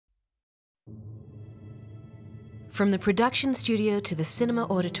From the production studio to the cinema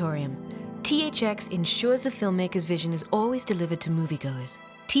auditorium, THX ensures the filmmaker's vision is always delivered to moviegoers.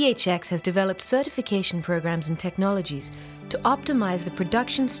 THX has developed certification programs and technologies to optimize the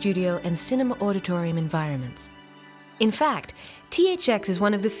production studio and cinema auditorium environments. In fact, THX is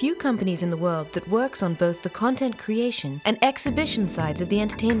one of the few companies in the world that works on both the content creation and exhibition sides of the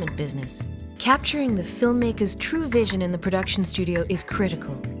entertainment business. Capturing the filmmaker's true vision in the production studio is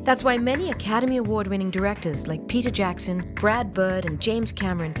critical. That's why many Academy Award-winning directors like Peter Jackson, Brad Bird, and James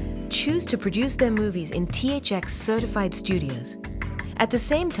Cameron choose to produce their movies in THX-certified studios. At the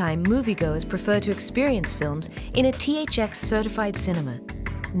same time, moviegoers prefer to experience films in a THX-certified cinema.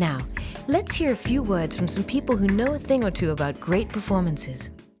 Now, let's hear a few words from some people who know a thing or two about great performances.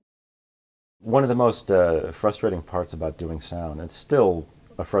 One of the most frustrating parts about doing sound, it's still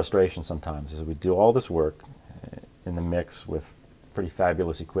a frustration sometimes, is we do all this work in the mix with pretty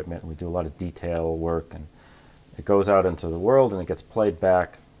fabulous equipment, and we do a lot of detail work, and it goes out into the world and it gets played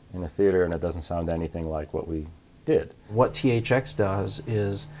back in a theater and it doesn't sound anything like what we did. What THX does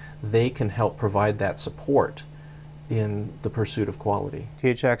is they can help provide that support in the pursuit of quality.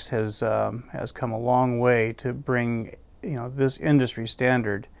 THX has come a long way to bring this industry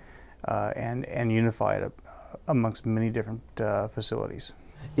standard and unify it amongst many different facilities.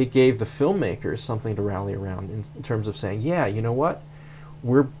 It gave the filmmakers something to rally around in terms of saying, yeah, you know what,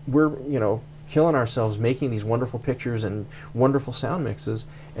 we're killing ourselves making these wonderful pictures and wonderful sound mixes,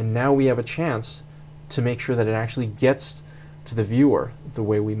 and now we have a chance to make sure that it actually gets to the viewer the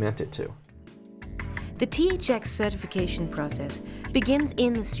way we meant it to. The THX certification process begins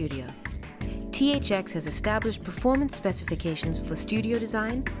in the studio. THX has established performance specifications for studio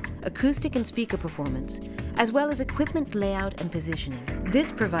design, acoustic and speaker performance, as well as equipment layout and positioning.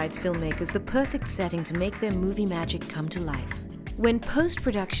 This provides filmmakers the perfect setting to make their movie magic come to life. When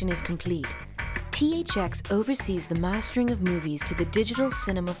post-production is complete, THX oversees the mastering of movies to the digital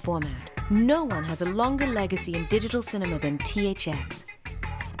cinema format. No one has a longer legacy in digital cinema than THX.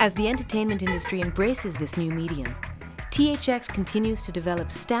 As the entertainment industry embraces this new medium, THX continues to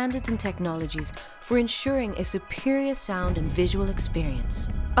develop standards and technologies for ensuring a superior sound and visual experience.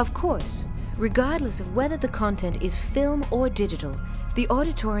 Of course, regardless of whether the content is film or digital, the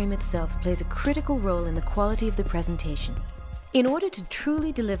auditorium itself plays a critical role in the quality of the presentation. In order to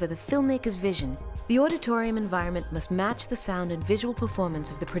truly deliver the filmmaker's vision, the auditorium environment must match the sound and visual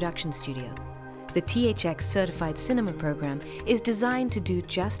performance of the production studio. The THX Certified Cinema program is designed to do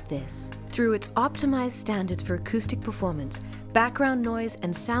just this. Through its optimized standards for acoustic performance, background noise,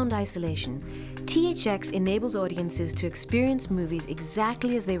 and sound isolation, THX enables audiences to experience movies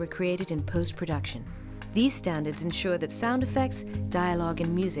exactly as they were created in post-production. These standards ensure that sound effects, dialogue,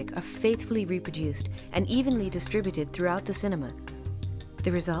 and music are faithfully reproduced and evenly distributed throughout the cinema.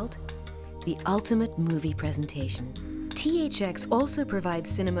 The result? The ultimate movie presentation. THX also provides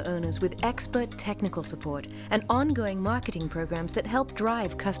cinema owners with expert technical support and ongoing marketing programs that help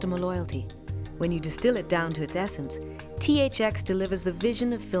drive customer loyalty. When you distill it down to its essence, THX delivers the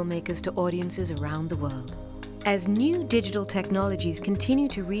vision of filmmakers to audiences around the world. As new digital technologies continue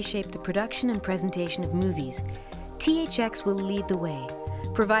to reshape the production and presentation of movies, THX will lead the way,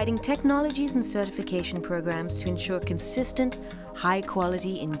 providing technologies and certification programs to ensure consistent,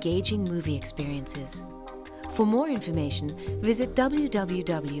 high-quality, engaging movie experiences. For more information, visit www.thx.com.